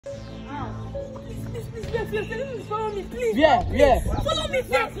Please follow me, please. Yeah. Follow me,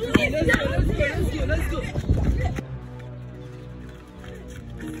 please. Let's go.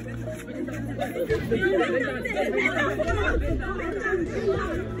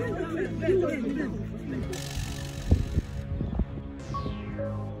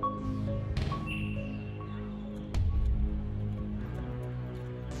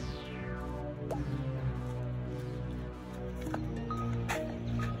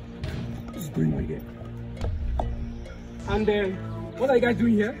 What's going on here? And what are you guys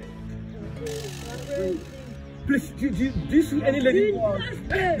doing here? Please, do you see any lady?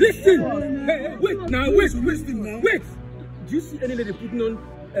 Listen! Hey, wait! Wait! Do you see any lady putting on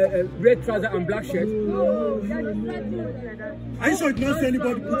red trouser and black shirt? Are you sure you don't see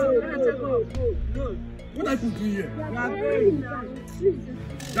anybody put? No. What are you doing here?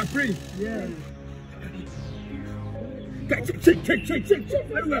 They're praying. Yeah. Check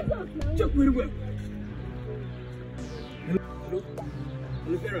very well. Check very well.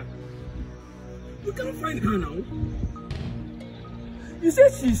 Hello, Sarah. You can't find her now. You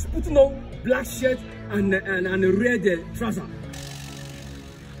said she's putting on black shirt and a red trouser.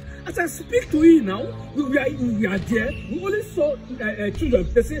 As I speak to you now, we are there. We only saw children.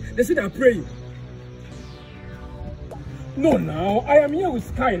 They say they are praying. No, now I am here with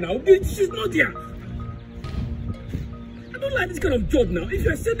Sky now. She's not there. I don't like this kind of job now. If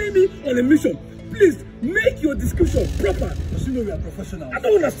you are sending me on a mission, please make your description proper. You know we are professionals. I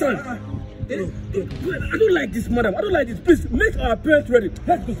don't understand. I don't like this, madam. I don't like this. Please make our parents ready.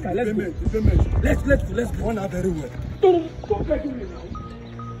 Let's go, Sky. Let's go. Let's go. One out very well. Don't like me now.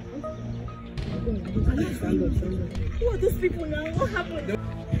 Who are those people now? What happened?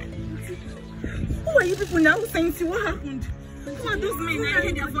 Who are you people now saying to what happened? Who are those men? I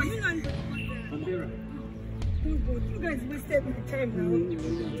hear their voice. You guys wasted my time now.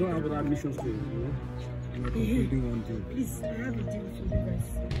 Don't have that mission to Please, I have a deal for you guys.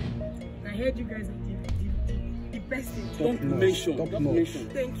 I heard you guys are the best thing. Don't mention.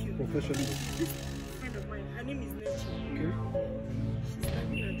 Thank you. Professional. This friend of mine, her name is Nechi. Okay. She's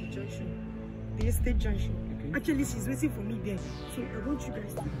standing at the junction, the estate junction. Okay. Actually, she's waiting for me there. So I want you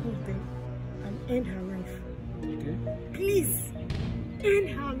guys to go there and end her life. Okay. Please, end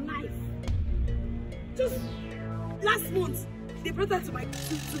her life. Just last month, they brought her to my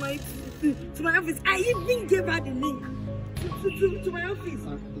office. I even gave her the link to my office.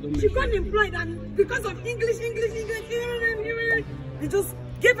 She got employed, and because of English, they just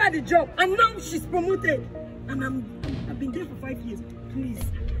gave her the job, and now she's promoted. And I've been there for 5 years. Please,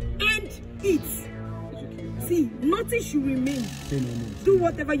 end it. See, nothing should remain. Do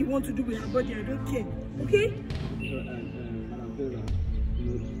whatever you want to do with her body. I don't care. Okay?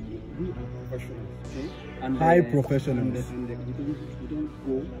 We are professionals, okay? And High professionals. And we don't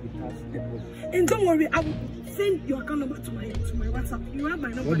go without deposit. And don't worry, I will send your account number to my WhatsApp. You have my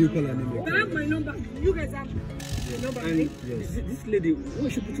number. What do you call her name? You have my number. You guys have the number, And right? yes. This lady, what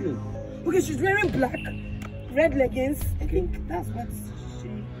is she putting on? Okay, she's wearing black, red leggings. I think that's what she.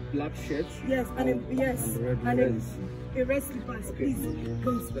 Black shirt. Yes, and a red slippers. Okay.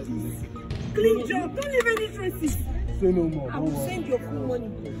 Please. Clean job. Don't leave any traces. Say no more. I will send your full money.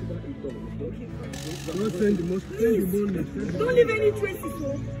 Okay, fine. Don't send the money. Don't leave any traces, so.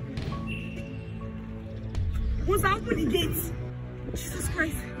 Once I open the gates, Jesus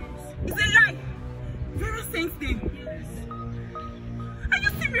Christ, it's a lie. Vera Saints name. Are you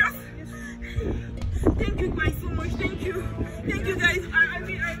serious? Thank you guys so much. Thank you guys. I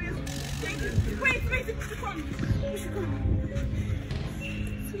will. Thank you. Wait, you should come.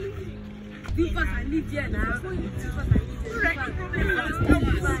 In fact, I live here now. Alright, no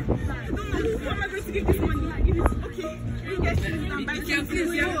problem. I don't know who am I going to give this money. Okay. You guys should buy some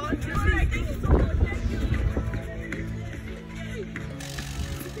please. Alright, thank you so much.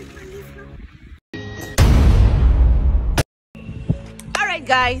 Alright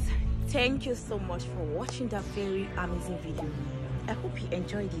guys, thank you so much for watching that very amazing video. I hope you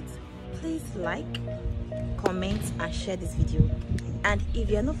enjoyed it. Please like, comment and share this video. And if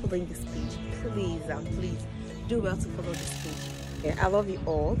you are not following this page, please do well to follow this page. I love you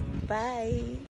all. Bye.